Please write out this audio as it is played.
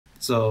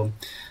So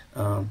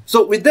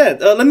with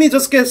that, let me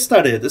just get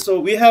started. So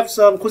we have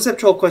some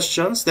conceptual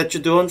questions that you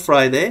do on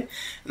Friday,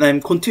 and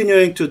I'm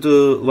continuing to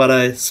do what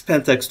I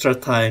spent extra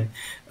time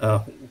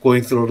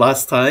going through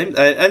last time.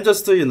 I'm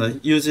just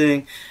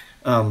using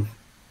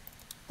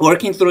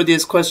working through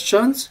these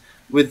questions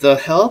with the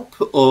help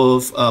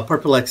of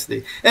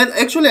Perplexity. And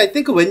actually, I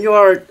think when you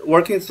are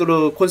working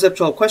through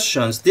conceptual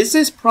questions, this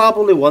is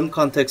probably one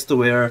context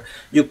where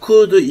you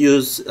could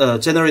use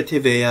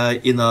generative AI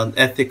in an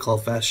ethical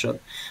fashion.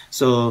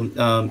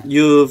 So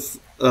you've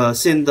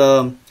seen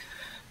the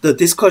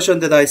discussion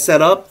that I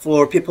set up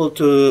for people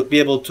to be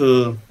able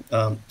to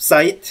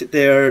cite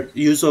their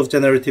use of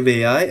generative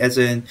AI, as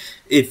in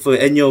if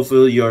any of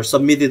your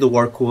submitted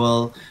work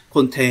will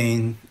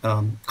contain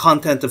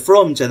content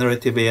from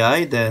generative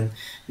AI, then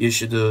you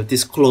should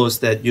disclose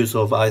that use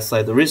of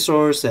iCite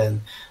resource,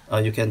 and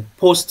you can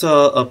post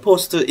a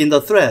post in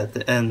the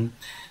thread and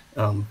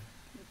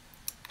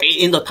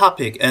in the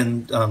topic,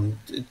 and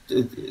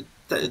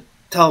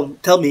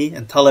tell me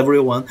and tell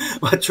everyone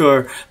what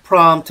your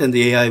prompt and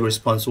the AI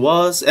response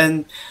was,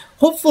 and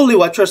hopefully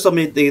what you're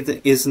submitting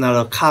is not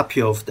a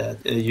copy of that.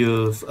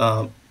 You've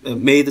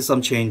made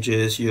some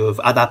changes,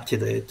 you've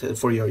adapted it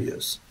for your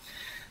use.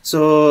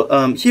 So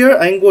here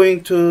I'm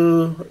going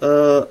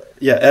to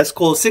ask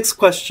all 6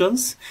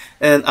 questions,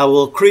 and I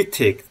will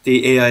critique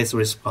the AI's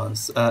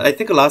response. I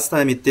think last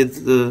time it did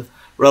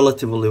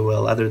relatively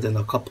well, other than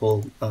a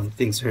couple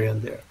things here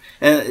and there.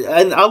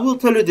 And I will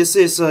tell you, this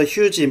is a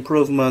huge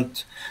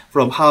improvement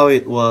from how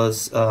it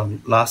was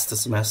last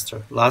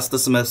semester. Last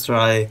semester,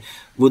 I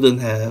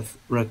wouldn't have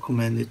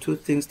recommended 2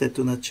 things that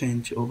do not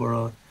change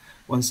over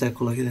one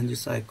cycle, a hidden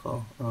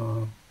cycle.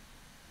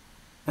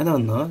 I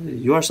don't know.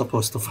 You are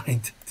supposed to find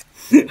it.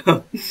 2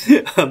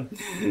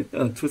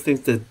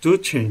 things that do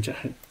change.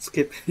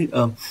 Skip.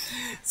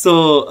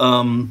 So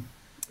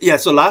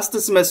last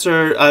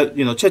semester,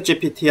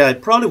 ChatGPT, I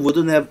probably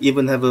wouldn't have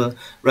even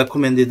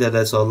recommended that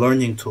as a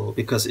learning tool,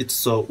 because it's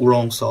so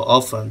wrong so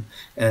often,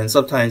 and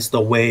sometimes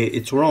the way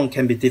it's wrong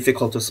can be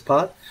difficult to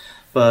spot.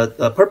 But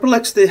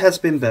Perplexity has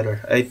been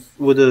better. I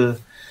would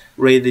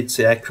rate its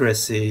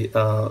accuracy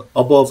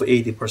above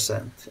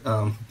 80%.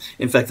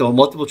 In fact, on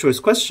multiple choice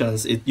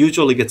questions, it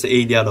usually gets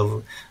 80 out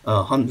of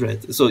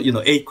 100. So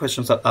 8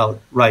 questions are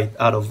right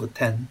out of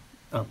 10,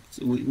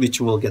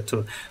 which we'll get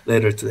to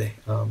later today.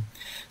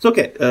 So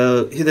okay,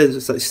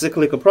 hidden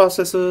cyclical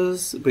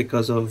processes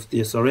because of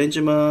this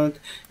arrangement.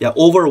 Yeah,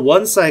 over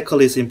one cycle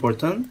is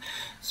important.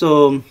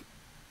 So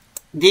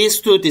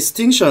these 2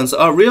 distinctions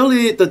are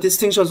really the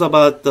distinctions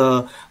about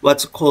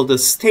what's called the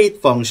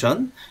state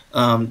function.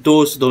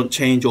 Those don't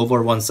change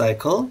over one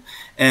cycle,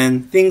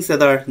 and things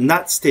that are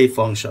not state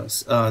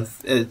functions,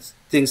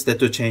 things that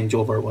do change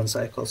over one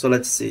cycle. So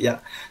let's see.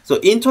 So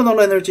internal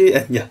energy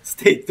and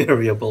state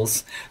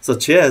variables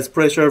such as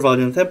pressure,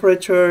 volume,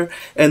 temperature,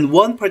 and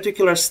one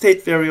particular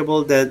state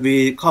variable that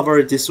we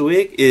covered this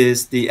week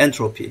is the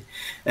entropy.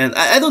 And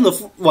I don't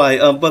know why,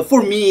 but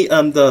for me,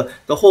 the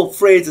whole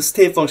phrase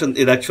state function,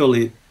 it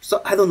actually, so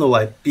I don't know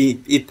why,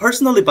 it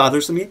personally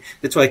bothers me.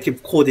 That's why I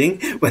keep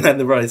quoting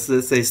whenever I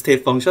say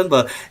state function,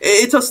 but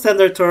it's a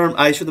standard term.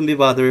 I shouldn't be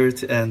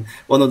bothered. And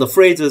one of the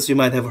phrases you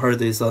might have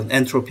heard is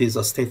entropy is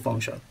a state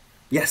function.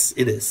 Yes,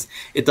 it is.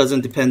 It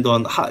doesn't depend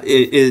on how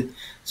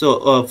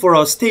so for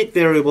a state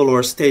variable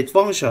or state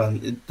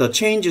function, the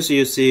changes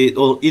you see,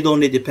 it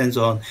only depends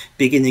on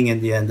beginning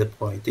and the end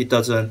point. It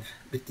doesn't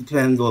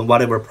depend on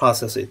whatever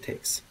process it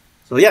takes.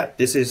 So yeah,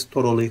 this is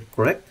totally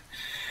correct.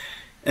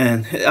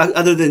 And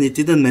other than it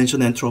didn't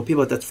mention entropy,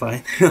 but that's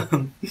fine.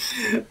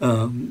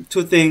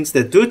 2 things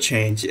that do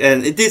change,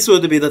 and this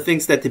would be the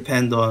things that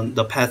depend on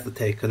the path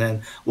taken,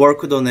 and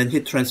work done and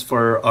heat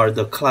transfer are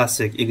the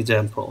classic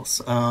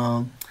examples.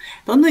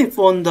 Don't know if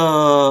on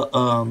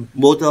the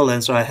model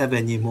answer I have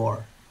any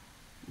more.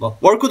 Well,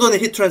 work done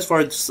and heat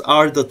transfers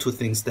are the 2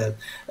 things that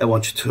I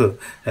want you to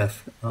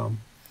have.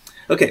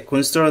 Okay,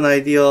 consider an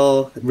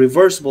ideal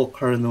reversible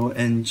kernel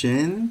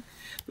engine.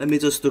 Let me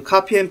just do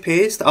copy and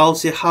paste. I'll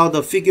see how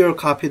the figure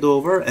copied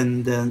over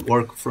and then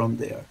work from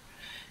there.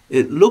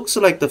 It looks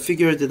like the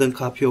figure didn't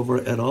copy over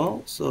at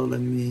all. So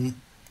let me,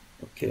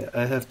 okay,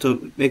 I have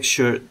to make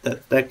sure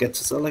that that gets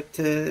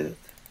selected.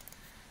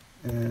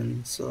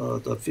 And so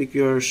the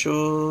figure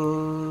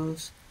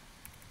shows,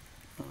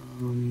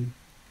 and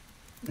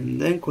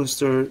then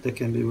consider that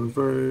can be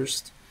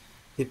reversed.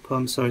 Heat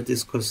pumps are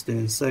discussed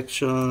in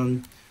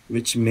section,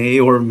 which may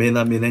or may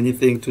not mean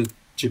anything to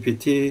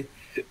GPT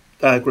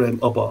diagram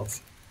above,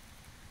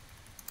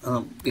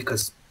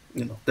 because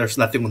there's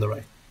nothing on the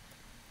right.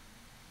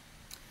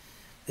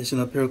 As in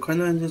a pair of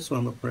kernel engines,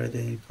 one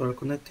operating are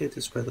connected.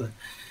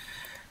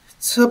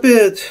 It's a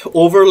bit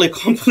overly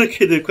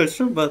complicated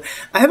question, but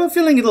I have a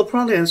feeling it'll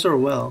probably answer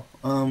well.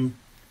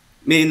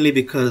 Mainly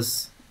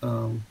because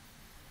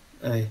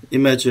I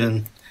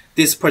imagine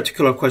this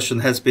particular question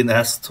has been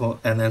asked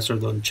and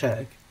answered on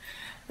check.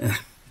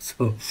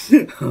 So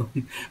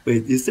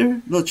wait, is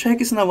there? No,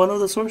 check is not one of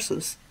the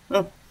sources.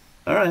 Oh.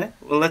 All right,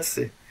 well, let's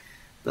see.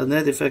 The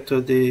net effect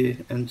of the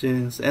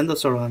engines and the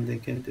surrounding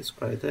can be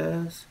described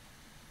as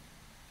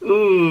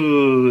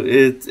Ooh,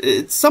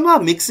 it's somehow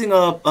mixing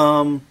up.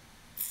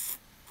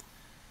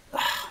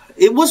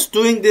 It was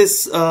doing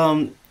this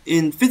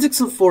in physics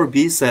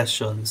 4B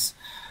sessions.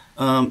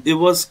 It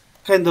was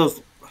kind of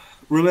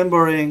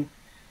remembering.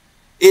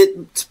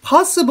 It's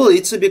possible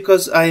it's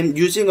because I'm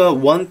using a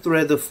one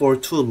thread for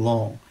too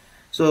long.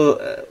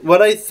 So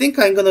what I think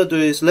I'm gonna do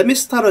is let me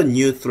start a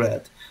new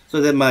thread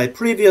so that my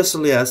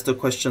previously asked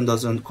question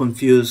doesn't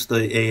confuse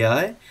the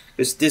AI,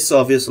 because this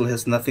obviously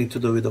has nothing to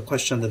do with the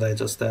question that I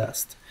just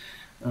asked.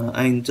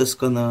 I'm just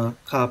gonna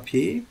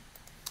copy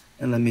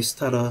and let me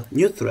start a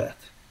new thread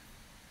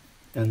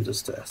and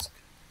just ask.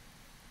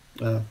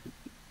 Uh,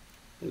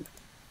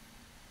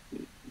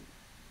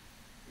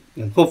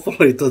 and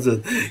hopefully it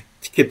doesn't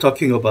keep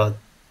talking about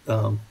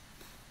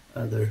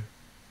other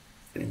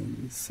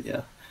things.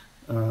 Yeah.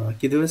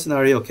 Given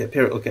scenario. Okay.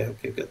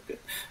 Okay. Good.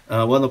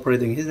 One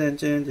operating his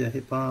engine, the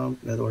heat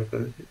pump, network.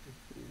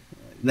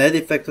 Net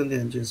effect on the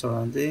engine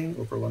surrounding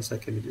over 1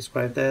 second can be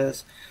described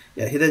as.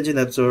 Yeah. Heat engine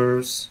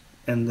absorbs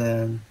and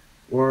then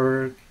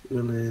work,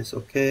 release.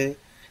 Okay.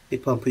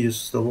 Heat pump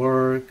uses the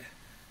work.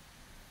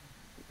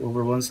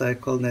 Over 1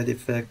 cycle, net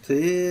effect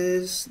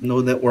is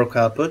no network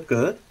output.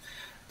 Good.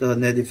 The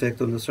net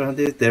effect on the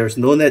surrounding, there's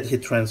no net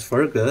heat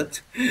transfer. Good.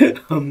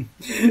 um,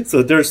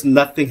 so there's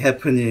nothing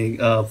happening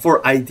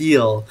for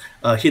ideal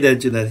heat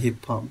engine and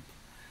heat pump.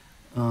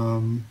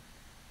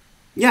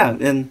 Yeah,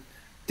 and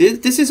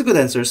this is a good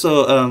answer.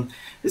 So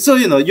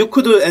you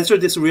could answer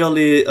this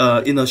really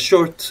in a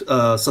short,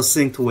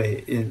 succinct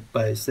way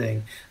by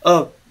saying,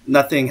 "Oh,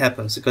 nothing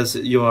happens because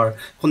you are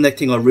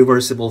connecting a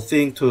reversible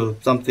thing to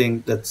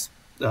something that's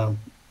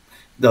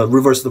the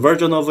reversed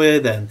version of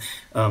it, and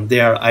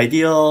they are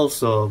ideal.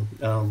 So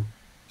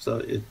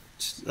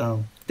it's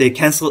they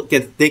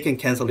can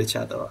cancel each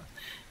other out.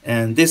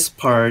 And this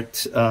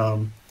part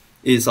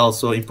is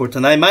also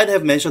important. I might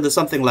have mentioned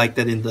something like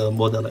that in the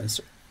model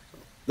answer.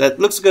 That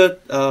looks good.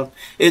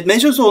 It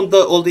mentions all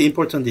the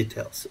important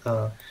details,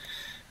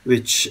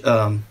 which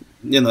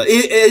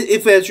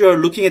if as you're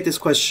looking at this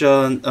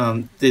question,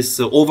 this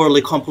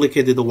overly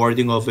complicated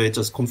wording of it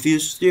just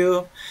confused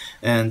you,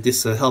 and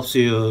this helps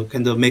you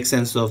kind of make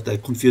sense of the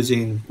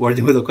confusing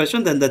wording of the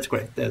question, then that's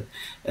great.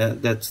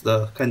 That's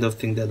the kind of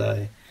thing that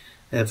I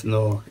have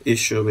no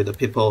issue with the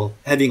people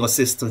having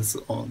assistance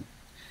on.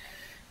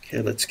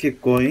 Okay, let's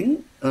keep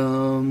going.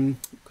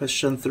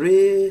 Question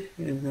 3,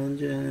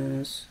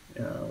 engines.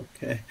 Yeah,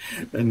 okay.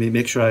 Let me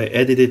make sure I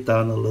edit it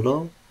down a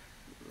little.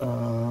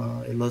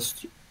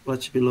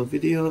 Watch below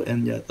video,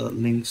 and yeah, the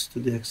links to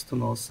the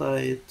external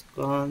site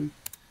gone.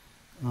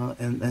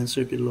 And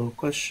answer below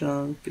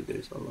question. Video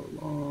is all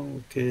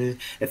along. Okay,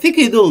 I think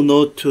it'll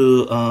know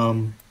to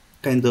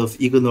kind of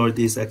ignore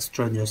these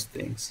extraneous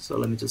things. So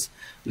let me just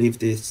leave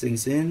these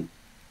things in.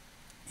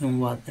 And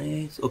what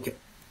is okay?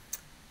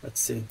 Let's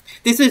see.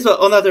 This is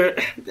another.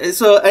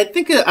 So I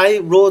think I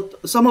wrote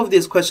some of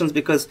these questions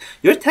because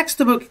your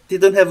textbook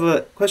didn't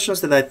have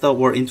questions that I thought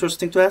were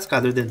interesting to ask,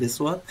 other than this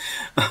one.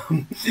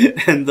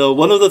 And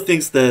one of the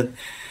things that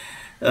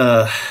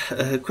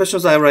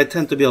questions I write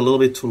tend to be a little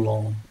bit too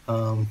long.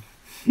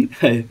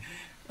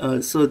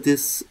 So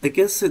this, I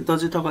guess,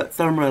 does it talk about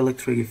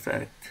thermoelectric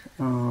effect?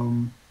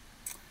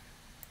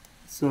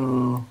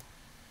 So.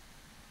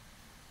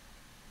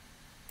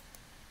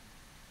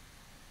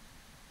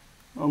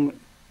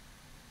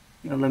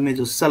 Let me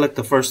just select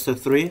the first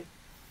 3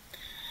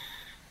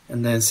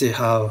 and then see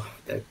how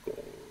that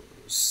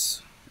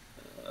goes.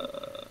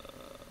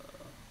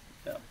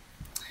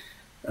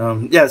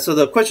 Yeah. So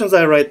the questions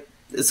I write,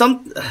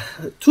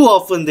 too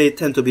often they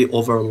tend to be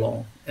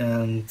overlong,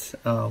 and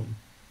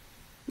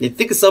I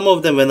think some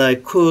of them, when I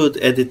could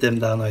edit them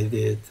down, I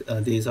did.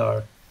 These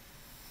are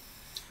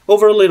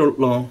overly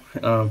long,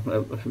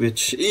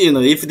 which,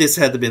 if this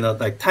had been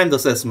a timed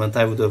assessment,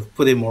 I would have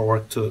put in more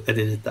work to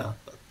edit it down.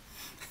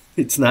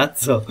 It's not,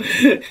 so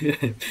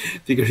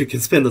figure you can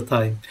spend the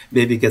time,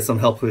 maybe get some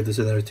help with the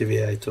generative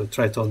AI to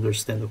try to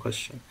understand the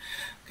question.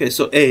 Okay,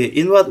 so A,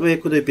 in what way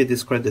could it be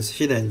described as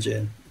heat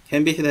engine? It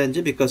can be heat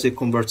engine because it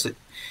converts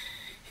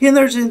heat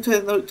energy into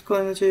electrical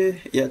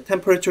energy. Yeah,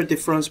 temperature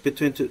difference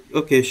between two.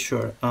 Okay,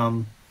 sure.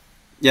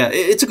 Yeah,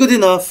 it's good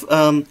enough.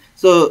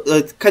 So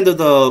kind of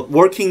the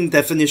working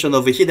definition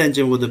of a heat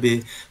engine would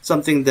be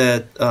something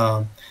that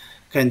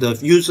kind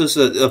of uses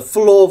a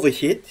flow of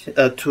heat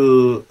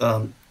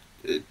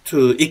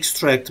to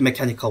extract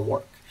mechanical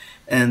work.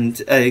 And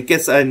I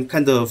guess I'm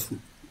kind of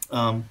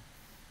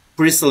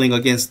bristling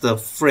against the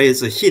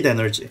phrase heat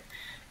energy,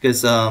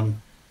 because the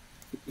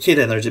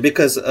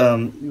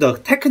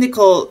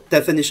technical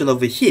definition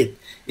of heat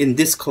in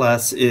this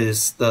class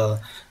is the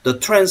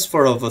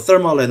transfer of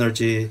thermal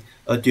energy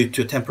due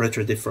to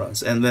temperature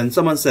difference. And when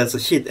someone says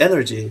heat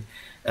energy,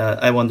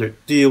 I wonder,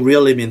 do you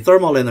really mean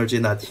thermal energy,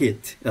 not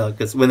heat?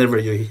 Because whenever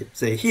you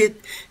say heat,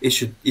 it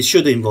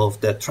should involve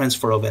that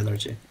transfer of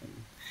energy.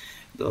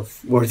 The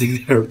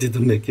wording there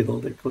didn't make it all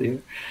that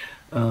clear.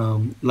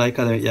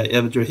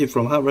 Absorb heat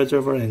from hot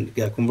reservoir and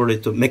convert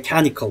it to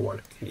mechanical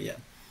work. Yeah.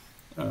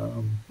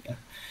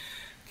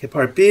 Okay,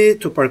 part B,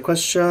 two-part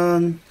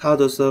question. How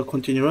does the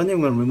continue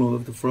running when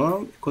removed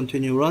from?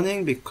 Continue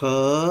running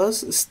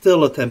because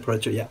still a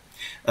temperature, yeah.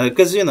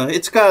 Because,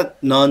 it's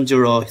got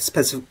non-zero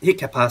specific heat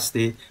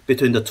capacity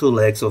between the two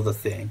legs of the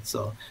thing.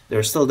 So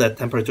there's still that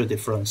temperature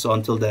difference. So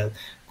until that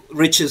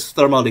reaches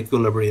thermal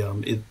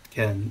equilibrium, it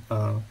can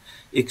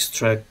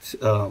extract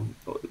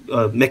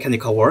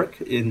mechanical work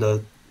in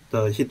the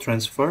heat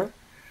transfer.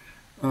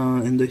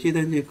 And the heat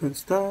engine can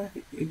start,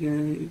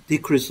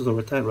 decreases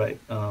over time, right?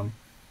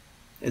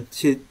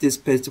 It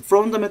dissipates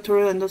from the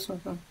material and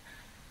the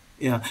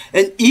yeah,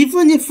 and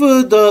even if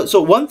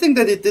so one thing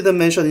that it didn't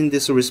mention in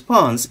this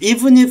response,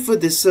 even if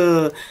this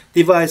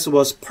device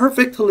was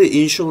perfectly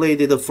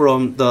insulated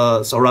from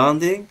the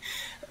surrounding,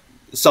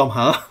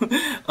 somehow,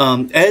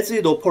 as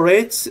it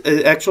operates,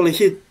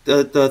 actually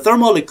the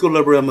thermal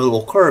equilibrium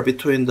will occur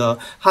between the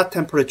hot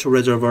temperature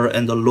reservoir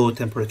and the low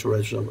temperature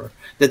reservoir.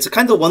 That's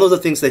kind of one of the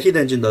things the heat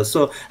engine does.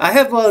 So I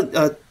have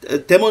a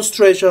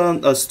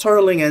demonstration, a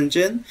Stirling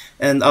engine,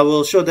 and I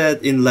will show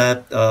that in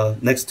lab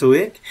next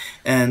week.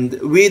 And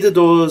with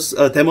those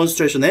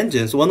demonstration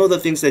engines, one of the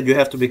things that you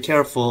have to be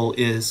careful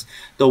is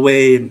the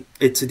way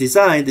it's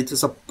designed. It's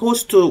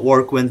supposed to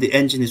work when the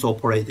engine is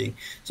operating.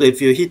 So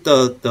if you hit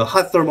the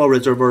hot thermal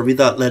reservoir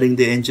without letting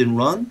the engine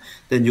run,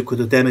 then you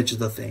could damage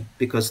the thing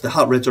because the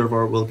hot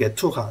reservoir will get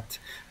too hot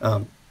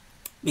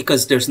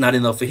because there's not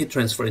enough heat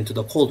transfer into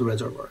the cold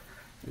reservoir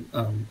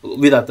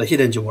without the heat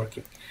engine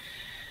working.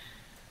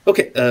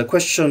 Okay,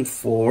 question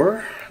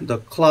 4, the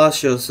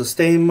Clausius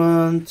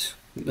statement.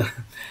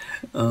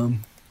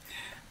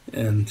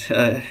 And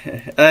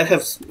I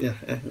have,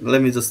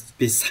 let me just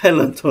be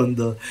silent on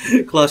the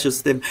Clausius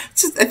statement.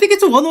 I think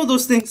it's one of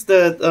those things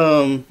that,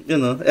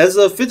 as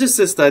a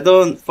physicist, I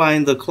don't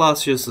find the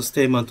Clausius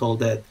statement all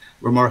that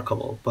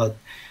remarkable, but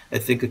I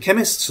think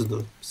chemists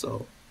do.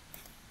 So,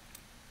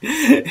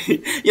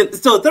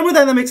 so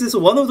thermodynamics is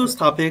one of those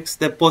topics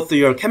that both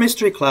your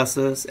chemistry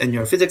classes and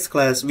your physics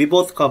class, we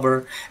both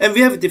cover, and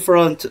we have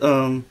different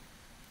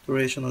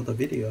duration of the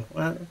video.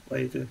 Well,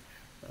 why do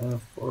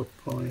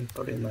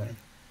 4.39.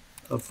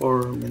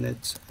 4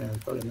 minutes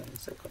and 39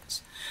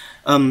 seconds.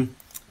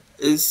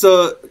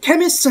 So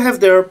chemists have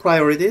their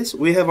priorities.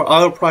 We have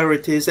our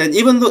priorities, and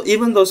even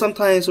though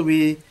sometimes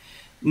we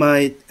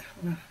might,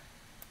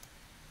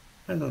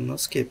 I don't know,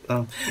 skip.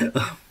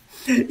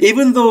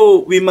 Even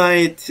though we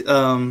might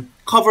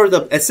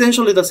cover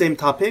essentially the same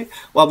topic,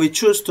 what we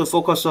choose to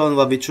focus on,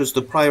 what we choose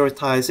to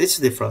prioritize, it's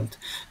different.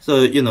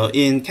 So,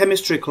 in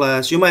chemistry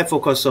class, you might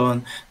focus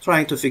on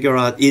trying to figure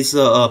out, is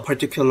a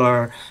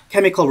particular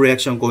chemical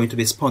reaction going to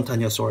be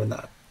spontaneous or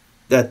not?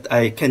 That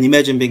I can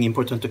imagine being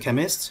important to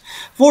chemists.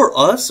 For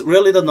us,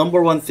 really the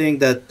number one thing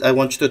that I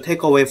want you to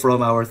take away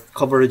from our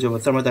coverage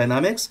of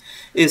thermodynamics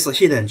is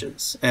heat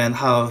engines and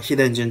how heat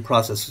engine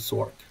processes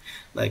work.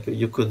 Like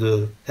you could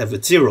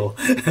have 0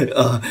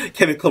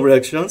 chemical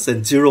reactions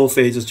and 0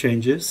 phase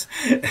changes.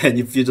 And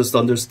if you just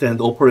understand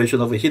the operation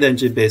of a heat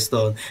engine based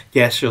on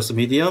gaseous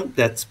medium,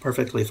 that's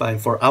perfectly fine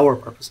for our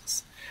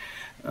purposes.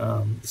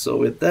 So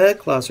with that,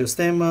 Clausius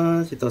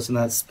statement, it does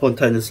not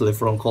spontaneously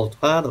from cold to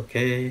hot,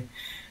 okay.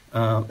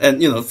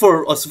 And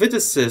for us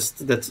physicists,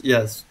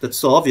 that's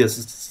so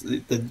obvious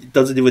that it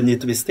doesn't even need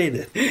to be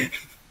stated.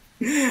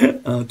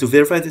 To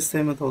verify this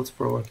statement holds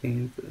for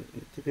working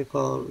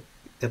typical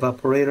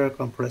evaporator,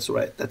 compressor,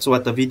 right? That's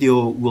what the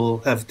video will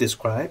have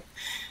described.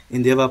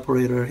 In the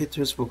evaporator, heat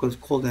transfer focus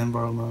cold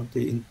environment,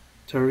 the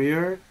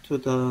interior to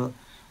the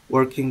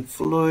working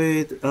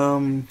fluid.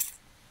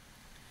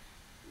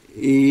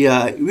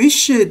 Yeah, we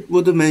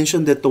would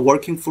mention that the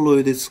working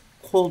fluid is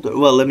colder.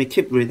 Well, let me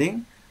keep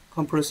reading.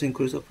 Compressor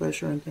increase the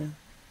pressure and then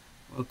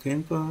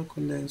input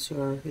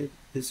condenser heat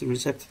is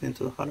rejected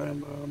into the hotter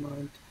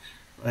environment.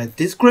 Right.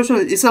 This description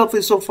itself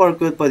is so far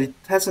good, but it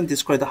hasn't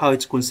described how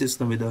it's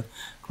consistent with the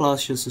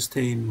Clausius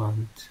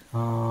statement.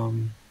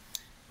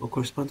 Of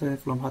course,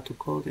 spontaneous from hot to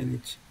cold, and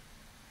it's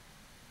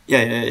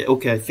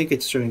okay. I think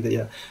it's showing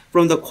that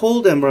from the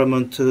cold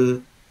environment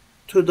to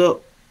the.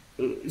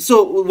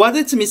 So what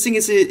it's missing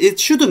is it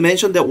should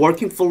mention that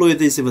working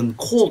fluid is even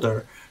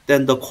colder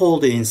than the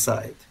cold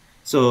inside.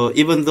 So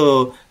even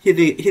though heat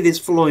is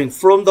flowing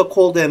from the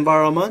cold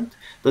environment,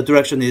 the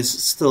direction is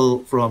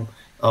still from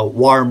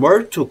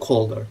warmer to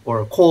colder,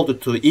 or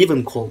cold to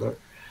even colder.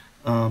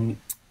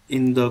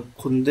 In the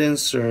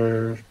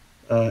condenser,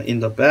 in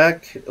the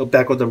back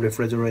of the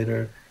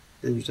refrigerator,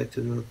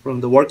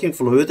 from the working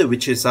fluid,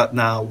 which is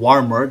now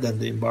warmer than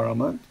the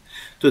environment,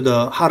 to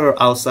the hotter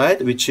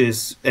outside, which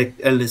is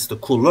at least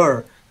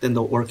cooler than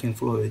the working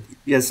fluid.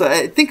 Yeah, so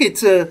I think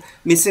it's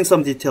missing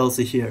some details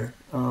here.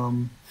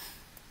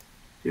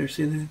 Here's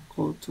the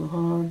cold to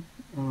hot.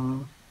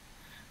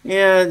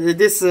 Yeah,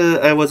 this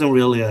I wasn't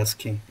really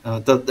asking.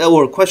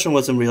 Our question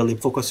wasn't really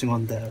focusing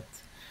on that.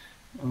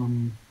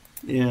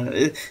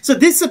 So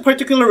this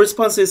particular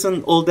response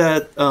isn't all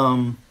that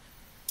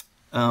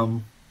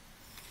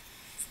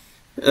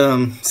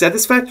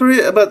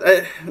satisfactory, but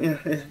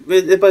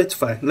but it's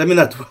fine. Let me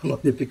not dwell on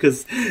it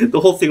because the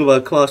whole thing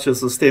about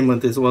Clausius'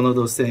 statement is one of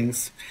those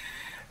things.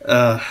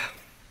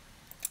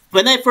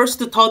 when I first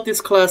taught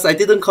this class, I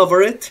didn't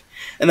cover it.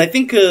 And I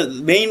think the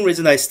main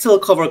reason I still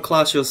cover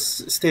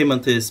Clausius'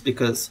 statement is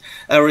because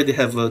I already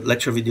have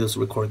lecture videos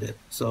recorded.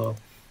 So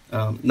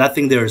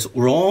nothing there is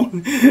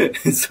wrong.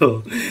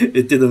 So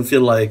it didn't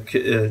feel like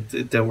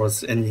there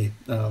was any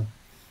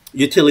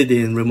utility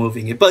in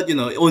removing it. But,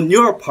 on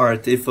your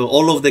part, if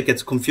all of that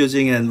gets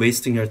confusing and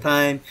wasting your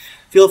time,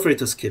 feel free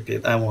to skip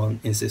it. I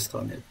won't insist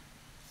on it.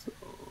 So,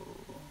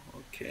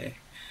 okay.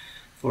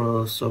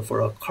 For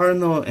a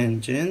Carnot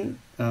engine,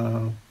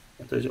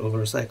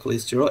 over cycle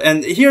is 0.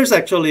 And here's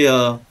actually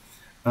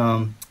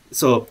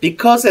so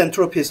because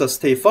entropy is a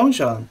state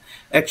function,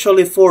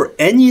 actually for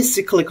any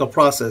cyclical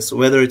process,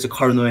 whether it's a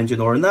Carnot engine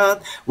or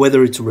not,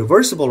 whether it's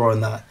reversible or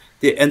not,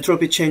 the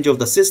entropy change of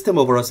the system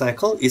over a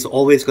cycle is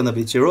always going to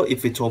be 0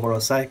 if it's over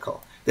a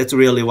cycle. That's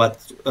really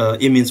what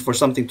it means for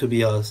something to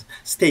be a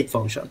state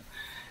function.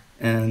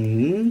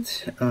 And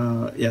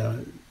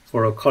yeah,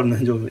 for a Carnot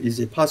engine, is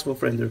it possible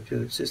for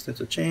entropy system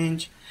to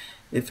change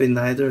if it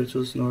neither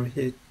juice nor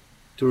heat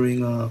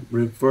during a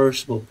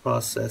reversible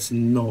process?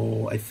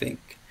 No, I think.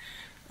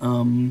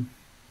 In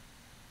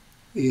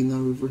a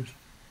reverse.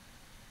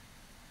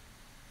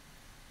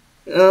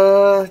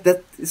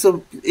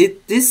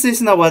 This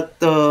is not what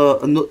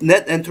the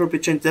net entropy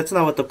change. That's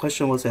not what the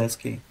question was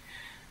asking.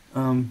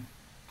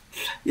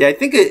 Yeah, I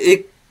think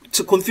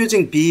it's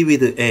confusing B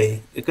with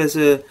A, because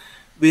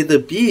with the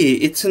B,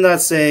 it's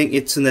not saying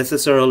it's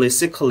necessarily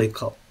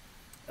cyclical.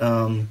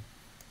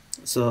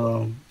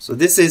 So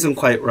this isn't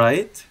quite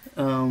right.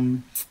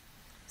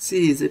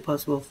 C, is it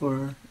possible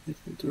for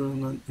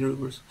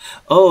irreversible?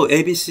 Oh,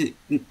 A, B, C,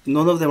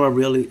 none of them are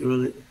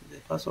really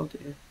possible.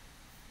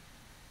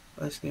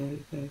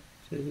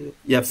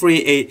 Yeah,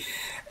 free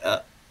A.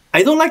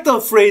 I don't like the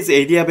phrase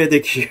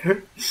adiabatic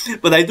here,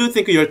 but I do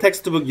think your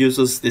textbook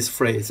uses this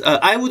phrase.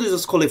 I would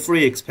just call it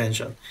free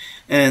expansion.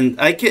 And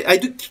I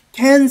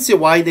can see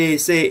why they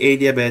say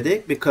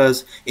adiabatic,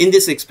 because in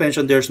this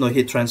expansion there's no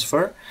heat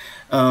transfer.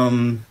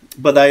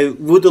 But I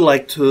would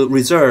like to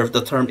reserve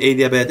the term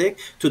adiabatic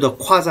to the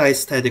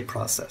quasi-static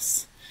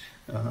process.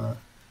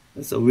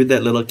 So with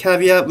that little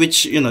caveat,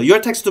 which your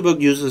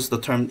textbook uses the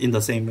term in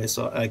the same way,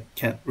 so I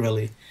can't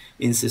really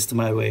insist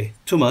my way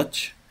too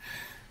much.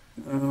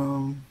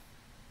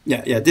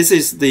 Yeah, this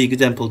is the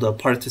example the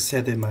part C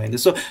had in mind.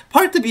 So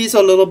part B is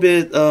a little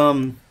bit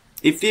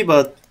iffy,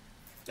 but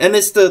and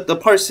it's the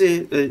part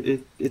C,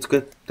 it's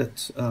good.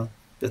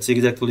 That's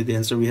exactly the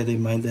answer we had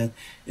in mind. And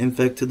in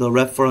fact, the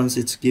reference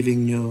it's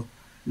giving you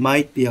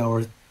might be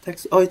our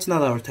text. Oh, it's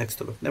not our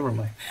textbook. Never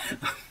mind.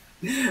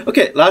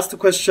 Okay, last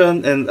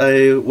question, and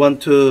I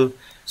want to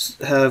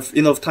have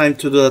enough time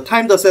to do a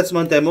timed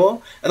assessment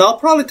demo. And I'll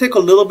probably take a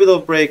little bit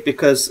of break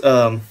because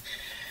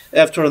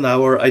after an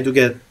hour I do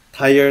get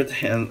tired,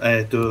 and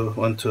I do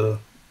want to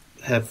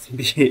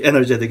be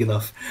energetic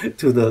enough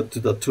to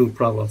the two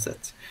problem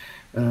sets.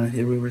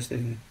 Here we were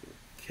saying,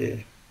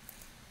 okay.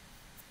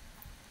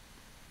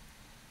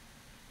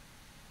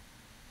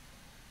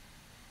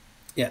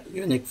 Yeah,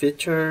 unique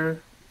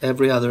feature.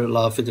 Every other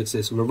law of physics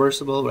is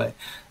reversible, right?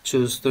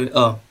 Choose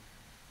to.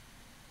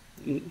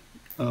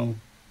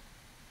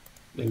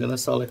 We're gonna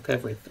select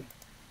everything.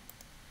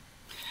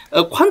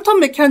 Quantum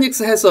mechanics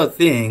has a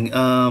thing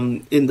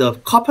in the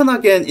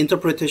Copenhagen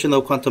interpretation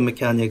of quantum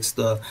mechanics,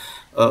 the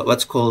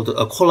what's called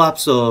a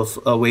collapse of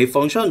a wave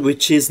function,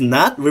 which is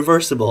not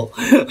reversible,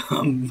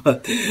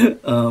 but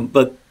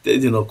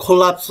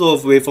collapse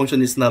of wave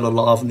function is not a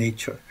law of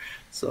nature.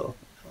 So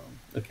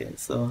okay,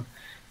 so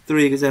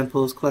 3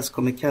 examples: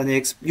 classical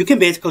mechanics. You can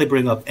basically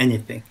bring up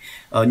anything.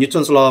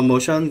 Newton's law of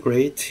motion,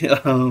 great.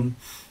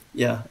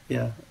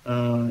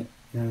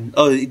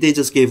 Oh, they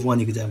just gave one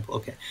example.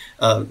 Okay,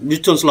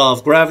 Newton's law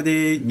of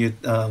gravity,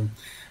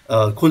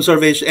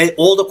 conservation,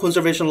 all the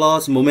conservation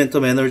laws,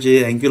 momentum,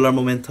 energy, angular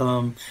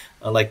momentum.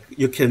 Like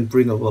you can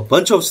bring up a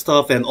bunch of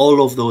stuff, and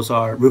all of those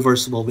are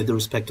reversible with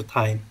respect to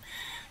time.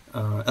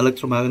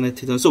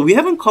 Electromagnetism. So we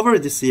haven't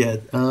covered this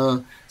yet.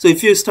 So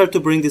if you start to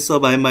bring this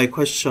up, I might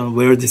question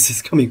where this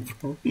is coming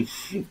from.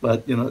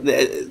 But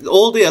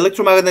all the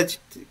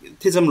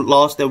electromagnetism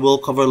laws that we'll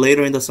cover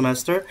later in the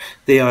semester,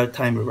 they are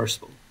time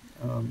reversible.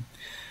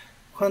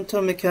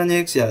 Quantum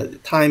mechanics, yeah,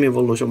 time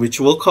evolution, which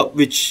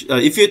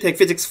if you take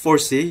physics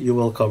 4C, you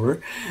will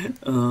cover.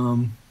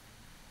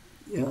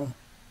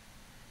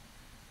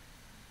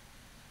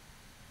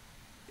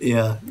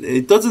 Yeah,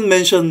 it doesn't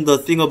mention the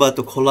thing about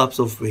the collapse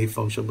of wave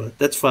function, but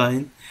that's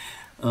fine.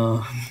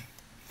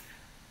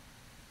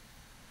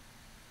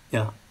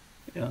 Yeah.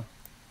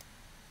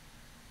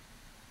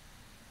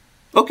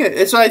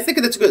 Okay, so I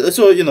think that's good.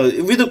 So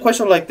with a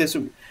question like this,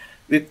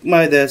 we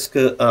might ask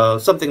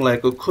something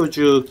like, could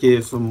you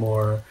give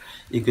more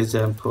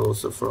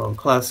examples from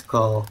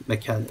classical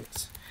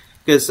mechanics?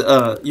 Because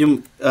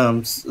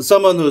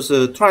someone who's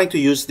trying to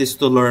use this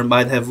to learn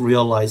might have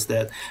realized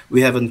that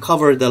we haven't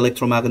covered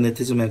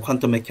electromagnetism and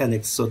quantum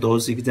mechanics, so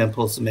those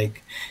examples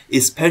make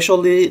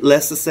especially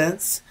less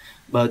sense.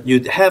 But you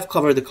have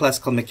covered the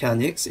classical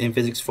mechanics in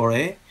physics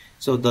 4A,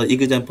 So the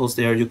examples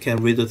there, you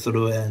can read it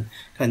through and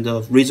kind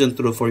of reason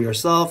through for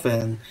yourself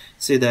and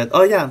see that,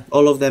 oh yeah,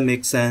 all of that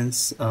makes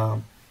sense.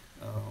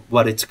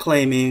 What it's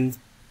claiming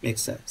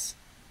makes sense.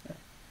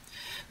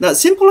 Now,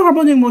 simple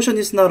harmonic motion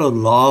is not a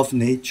law of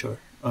nature.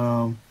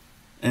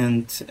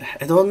 And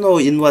I don't know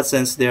in what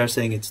sense they are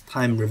saying it's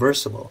time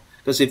reversible.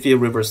 Because if you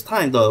reverse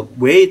time, the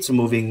way it's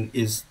moving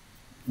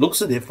looks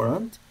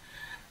different.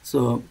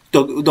 So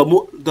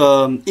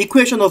the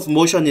equation of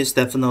motion is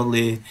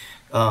definitely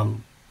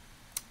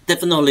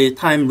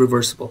time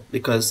reversible,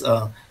 because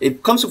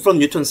it comes from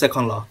Newton's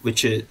second law,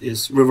 which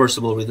is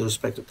reversible with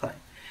respect to time.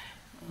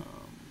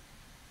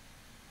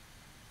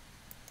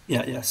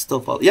 Yeah, still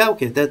follow. Yeah,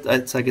 okay,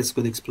 that's I guess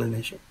good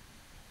explanation.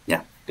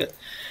 Yeah, good.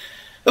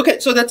 Okay,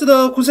 so that's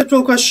the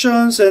conceptual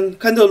questions and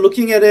kind of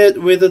looking at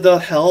it with the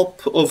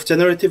help of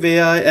generative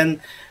AI. And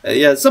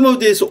yeah, some of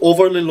these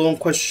overly long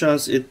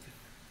questions, it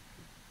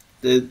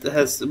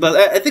has, but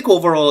I think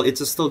overall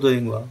it's still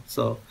doing well.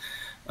 So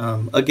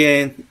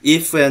again,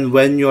 if and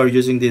when you are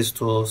using these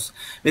tools,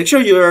 make sure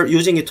you are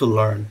using it to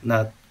learn,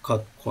 not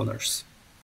cut corners.